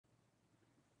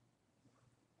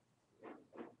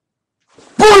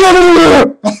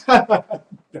No.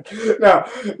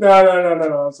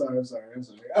 I'm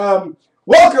sorry.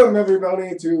 Welcome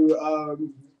everybody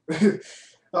to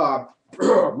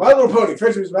My Little Pony: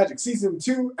 Friendship is Magic, Season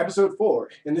 2, Episode 4,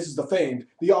 and this is the famed,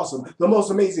 the awesome, the most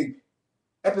amazing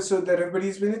episode that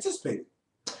everybody's been anticipating.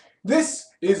 This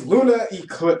is Luna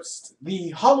Eclipsed, the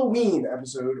Halloween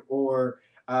episode, or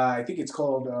I think it's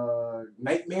called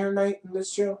Nightmare Night in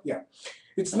this show. Yeah.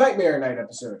 It's Nightmare Night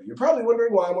episode. You're probably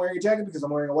wondering why I'm wearing a jacket, because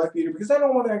I'm wearing a wife beater, because I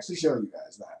don't want to actually show you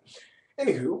guys that.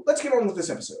 Anywho, let's get on with this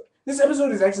episode. This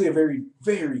episode is actually a very,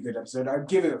 very good episode. I'd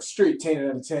give it a straight 10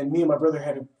 out of 10. Me and my brother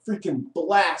had a freaking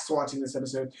blast watching this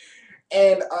episode.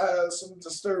 And some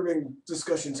disturbing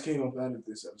discussions came up out of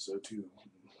this episode, too.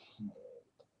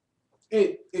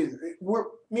 Me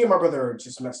and my brother are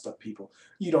just messed up people.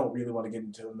 You don't really want to get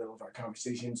into the middle of our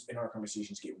conversations, and our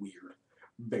conversations get weird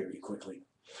very quickly.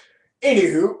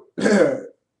 Anywho,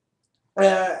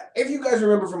 if you guys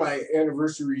remember from my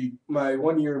anniversary, my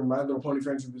 1 year My Little Pony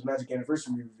Friendship is Magic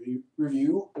anniversary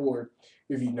review, or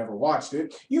if you've never watched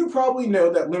it, you probably know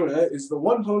that Luna is the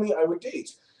one pony I would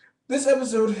date. This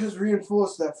episode has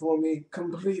reinforced that for me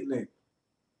completely.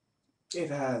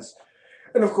 It has.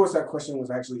 And of course that question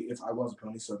was actually if I was a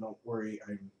pony, so don't worry,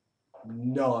 I'm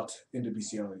not into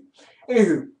bestiality.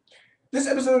 Anywho, this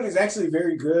episode is actually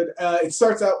very good. It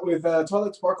starts out with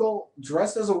Twilight Sparkle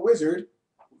dressed as a wizard,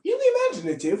 really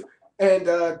imaginative,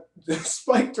 and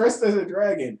Spike dressed as a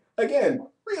dragon. Again,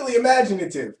 really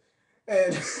imaginative.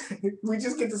 And we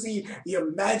just get to see the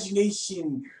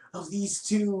imagination of these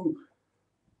two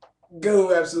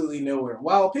go absolutely nowhere.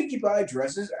 While Pinkie Pie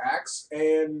dresses, acts,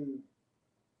 and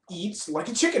eats like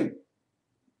a chicken.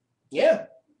 Yeah,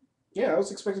 I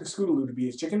was expecting Scootaloo to be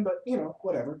a chicken, but, you know,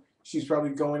 whatever. She's probably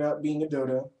going out being a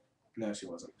dodo. No, she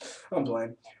wasn't. I'm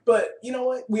blind. But, you know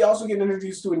what? We also get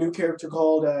introduced to a new character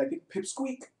called, I think,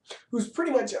 Pipsqueak, who's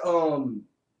pretty much,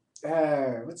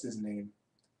 what's his name?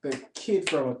 The kid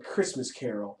from A Christmas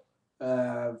Carol.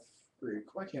 Why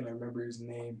can't I remember his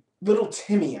name? Little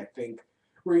Timmy, I think.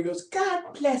 Where he goes,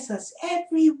 God bless us,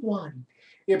 everyone.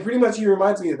 Yeah, pretty much he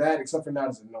reminds me of that, except for not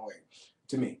as annoying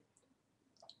to me.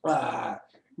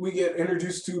 We get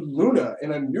introduced to Luna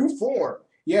in a new form.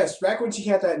 Yes, back when she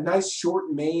had that nice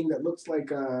short mane that looks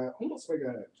like almost like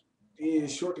a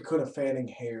short Dakota Fanning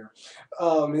hair,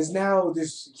 is now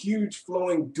this huge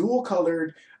flowing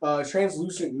dual-colored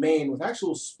translucent mane with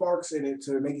actual sparks in it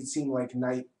to make it seem like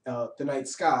night, the night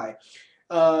sky.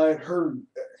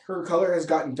 Her color has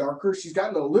gotten darker. She's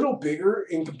gotten a little bigger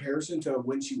in comparison to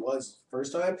when she was the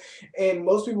first time. And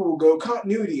most people will go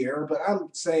continuity error, but I'm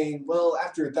saying, well,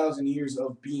 after 1,000 years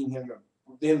of being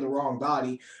in the wrong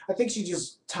body, I think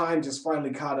time just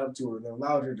finally caught up to her and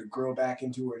allowed her to grow back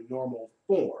into her normal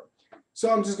form. So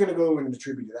I'm just gonna go and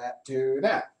attribute that to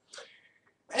that.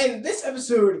 And this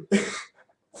episode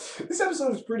this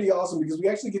episode is pretty awesome because we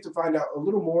actually get to find out a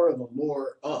little more of the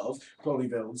lore of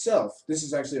Ponyville itself. This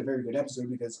is actually a very good episode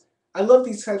because I love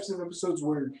these types of episodes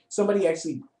where somebody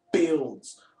actually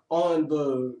builds on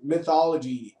the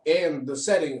mythology and the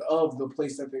setting of the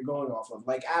place that they're going off of,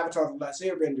 like Avatar: The Last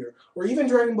Airbender, or even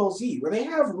Dragon Ball Z, where they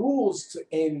have rules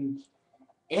and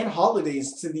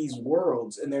holidays to these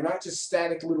worlds, and they're not just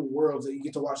static little worlds that you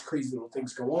get to watch crazy little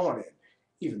things go on in,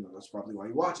 even though that's probably why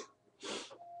you watch it.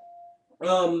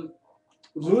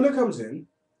 Luna comes in.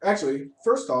 Actually,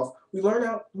 first off, we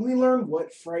learn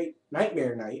what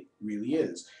Nightmare Night really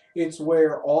is. It's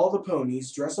where all the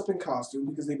ponies dress up in costume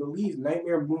because they believe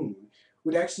Nightmare Moon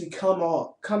would actually come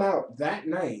out that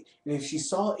night, and if she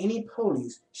saw any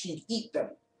ponies, she'd eat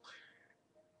them.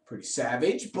 Pretty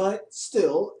savage, but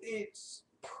still, it's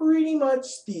pretty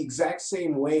much the exact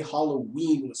same way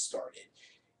Halloween was started,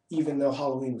 even though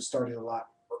Halloween was started a lot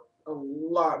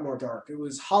more dark. It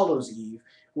was Hallows Eve,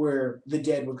 where the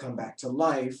dead would come back to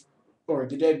life, or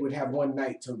the dead would have one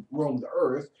night to roam the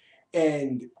earth,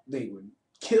 and they would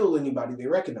kill anybody they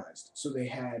recognized. So they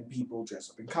had people dress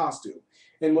up in costume.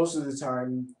 And most of the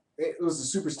time, it was a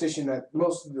superstition that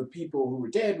most of the people who were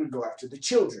dead would go after the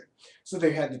children. So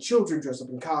they had the children dress up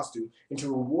in costume, and to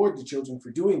reward the children for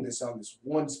doing this on this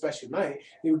one special night,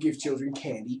 they would give children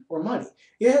candy or money.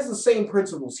 It has the same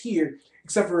principles here,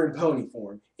 except for in pony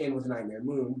form, and with Nightmare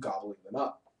Moon gobbling them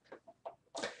up.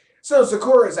 So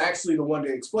Sakura is actually the one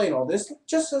to explain all this,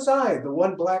 just as I, the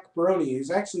one black brony, is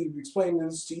actually explaining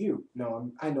this to you.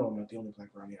 No, I know I'm not the only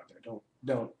black brony out there.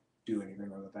 Don't do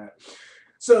anything wrong with that.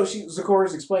 So Sakura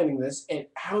is explaining this, and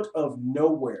out of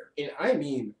nowhere, and I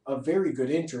mean a very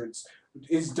good entrance,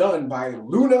 is done by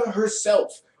Luna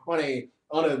herself on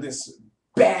this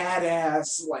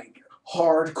badass, like,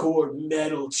 hardcore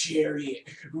metal chariot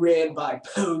ran by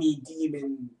Pony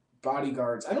Demon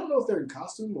bodyguards. I don't know if they're in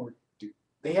costume or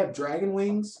they have dragon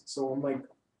wings, so I'm like,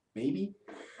 maybe.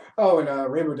 Oh,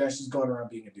 and Rainbow Dash is going around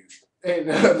being a douche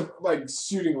and like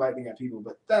shooting lightning at people,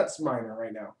 but that's minor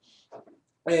right now.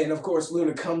 And of course,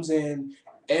 Luna comes in,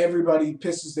 everybody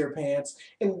pisses their pants,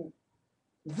 and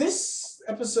this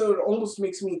episode almost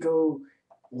makes me go,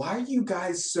 why are you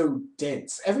guys so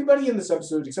dense? Everybody in this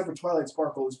episode, except for Twilight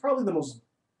Sparkle, is probably the most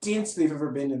dense they've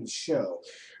ever been in the show.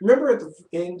 Remember at the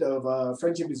end of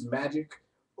Friendship is Magic,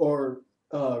 or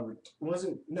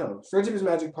wasn't no Friendship is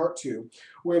Magic Part 2,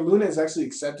 where Luna is actually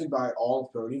accepted by all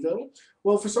of Ponyville?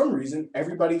 Well, for some reason,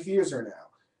 everybody fears her now.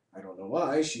 I don't know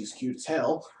why. She's cute as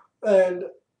hell, and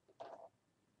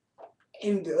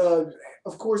and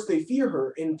of course they fear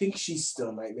her and think she's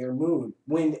still Nightmare Moon.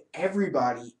 When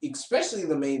everybody, especially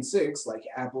the main six, like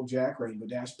Applejack, Rainbow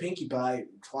Dash, Pinkie Pie,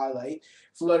 Twilight,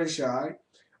 Fluttershy,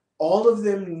 all of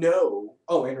them know.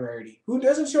 Oh, and Rarity, who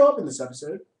doesn't show up in this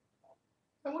episode.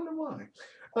 I wonder why.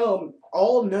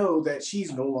 All know that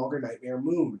she's no longer Nightmare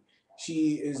Moon.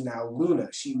 She is now Luna.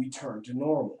 She returned to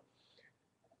normal.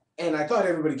 And I thought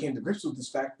everybody came to grips with this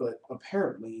fact, but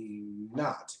apparently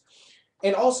not.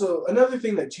 And also, another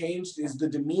thing that changed is the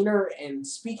demeanor and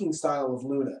speaking style of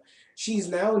Luna. She's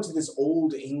now into this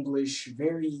old English,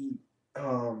 very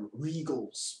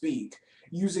regal speak,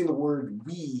 using the word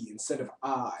we instead of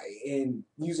I, and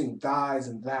using thys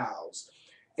and thous,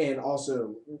 and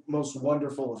also most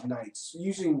wonderful of nights,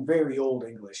 using very old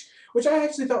English, which I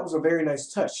actually thought was a very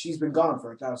nice touch. She's been gone for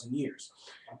 1,000 years.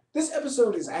 This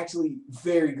episode is actually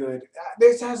very good.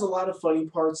 This has a lot of funny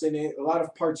parts in it, a lot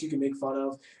of parts you can make fun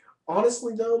of.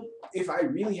 Honestly, though, if I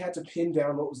really had to pin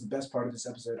down what was the best part of this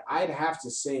episode, I'd have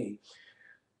to say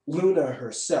Luna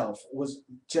herself was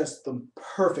just the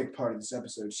perfect part of this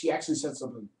episode. She actually sets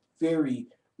up a very,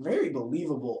 very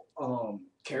believable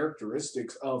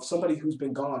characteristics of somebody who's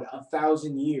been gone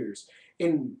 1,000 years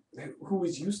and who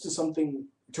is used to something,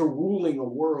 to ruling a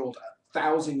world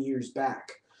 1,000 years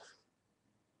back.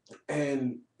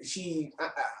 And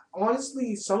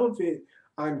honestly, some of it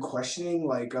I'm questioning,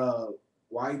 like,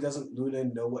 why doesn't Luna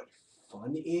know what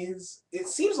fun is? It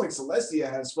seems like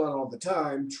Celestia has fun all the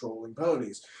time trolling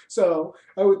ponies. So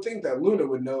I would think that Luna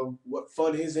would know what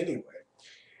fun is anyway.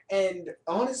 And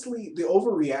honestly, the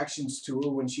overreactions to her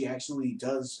when she actually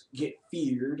does get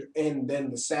feared, and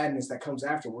then the sadness that comes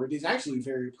afterward, is actually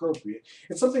very appropriate.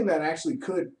 It's something that actually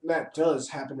that does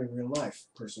happen in real life,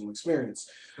 personal experience.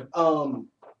 Um,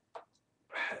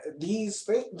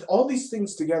 all these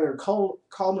things together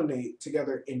culminate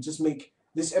together and just make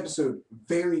this episode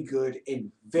very good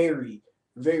and very,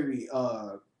 very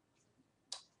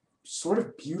sort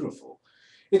of beautiful.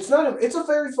 It's a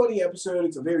very funny episode,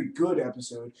 it's a very good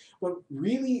episode, but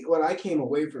really what I came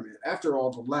away from it, after all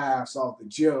the laughs, all the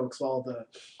jokes, all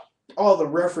the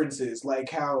references, like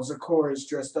how Zecora is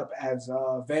dressed up as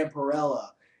Vampirella,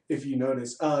 if you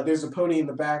notice. There's a pony in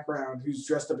the background who's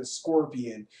dressed up as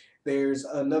Scorpion. There's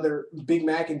another Big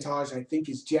Macintosh, I think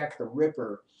is Jack the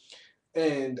Ripper,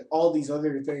 and all these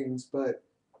other things. But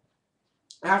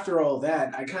after all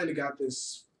that, I kind of got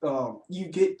this.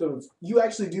 You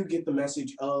actually do get the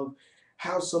message of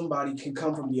how somebody can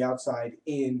come from the outside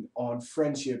in on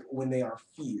friendship when they are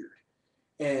feared,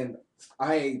 and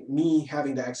me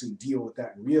having to actually deal with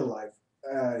that in real life,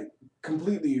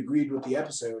 completely agreed with the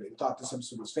episode and thought this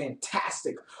episode was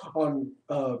fantastic on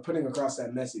putting across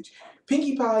that message.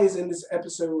 Pinkie Pie is in this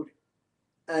episode.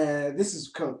 This is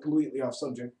completely off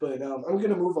subject, but I'm going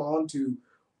to move on to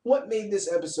what made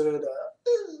this episode,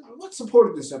 what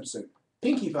supported this episode.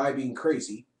 Pinkie Pie being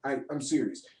crazy. I'm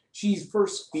serious. She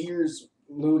first fears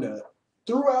Luna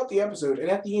throughout the episode, and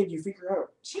at the end you figure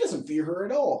out she doesn't fear her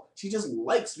at all. She just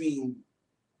likes being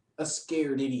a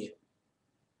scared idiot.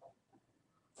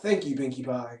 Thank you, Pinkie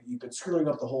Pie. You've been screwing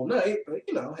up the whole night, but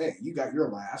you know, hey, you got your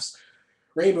laughs.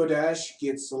 Rainbow Dash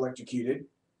gets electrocuted.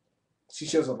 She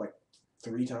shows up like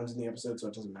 3 times in the episode, so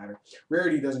it doesn't matter.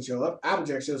 Rarity doesn't show up.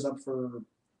 Applejack shows up for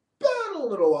about a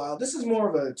little while. This is more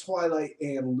of a Twilight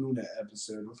and Luna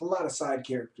episode with a lot of side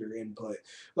character input,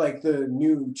 like the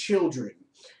new children,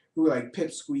 who like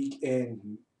Pipsqueak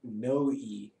and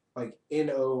Noi, like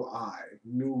Noi,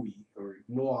 Nui, or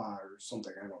Noir, or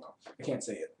something. I don't know. I can't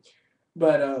say it.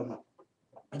 But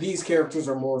these characters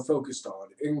are more focused on,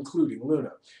 including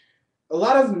Luna. A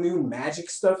lot of new magic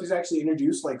stuff is actually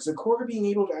introduced, like Zecora being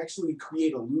able to actually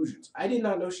create illusions. I did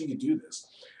not know she could do this.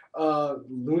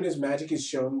 Luna's magic is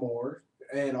shown more,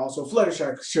 and also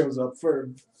Fluttershy shows up for a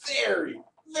very,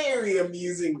 very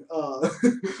amusing,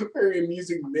 very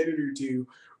amusing minute or two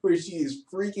where she is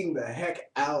freaking the heck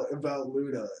out about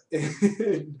Luna,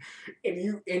 and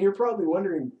you're probably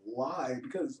wondering why,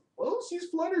 because well, she's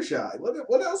Fluttershy.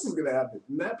 What else is gonna happen?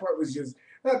 And that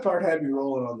part had me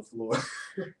rolling on the floor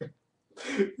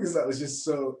because that was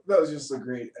just a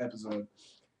great episode.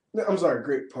 I'm sorry,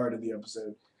 great part of the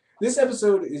episode. This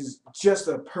episode is just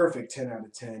a perfect 10 out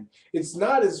of 10. It's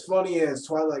not as funny as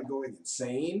Twilight Going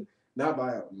Insane, not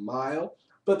by a mile,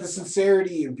 but the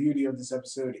sincerity and beauty of this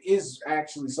episode is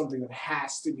actually something that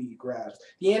has to be grasped.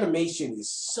 The animation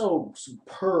is so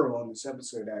superb on this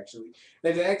episode, actually,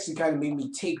 that it actually kind of made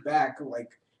me take back, like,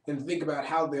 and think about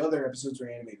how the other episodes were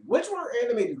animated, which were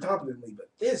animated competently, but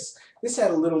this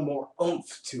had a little more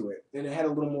oomph to it, and it had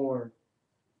a little more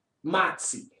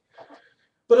moxie.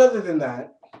 But other than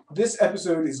that, this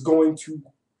episode is going to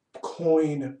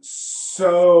coin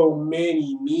so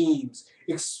many memes,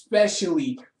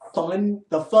 especially fun.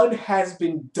 The fun has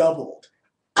been doubled.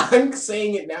 I'm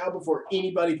saying it now before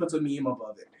anybody puts a meme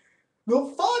above it.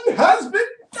 The fun has been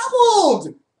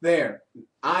doubled! There.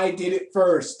 I did it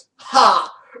first.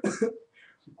 Ha!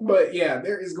 But yeah,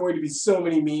 there is going to be so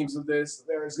many memes of this.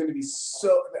 There is going to be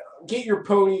so... Get your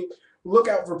pony... Look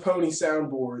out for pony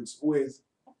soundboards with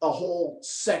a whole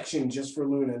section just for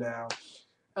Luna now.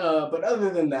 But other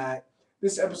than that,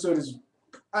 this episode is...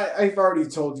 I've already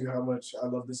told you how much I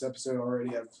love this episode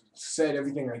already. I've said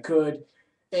everything I could.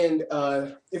 And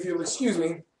if you'll excuse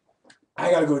me,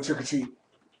 I gotta go trick-or-treat.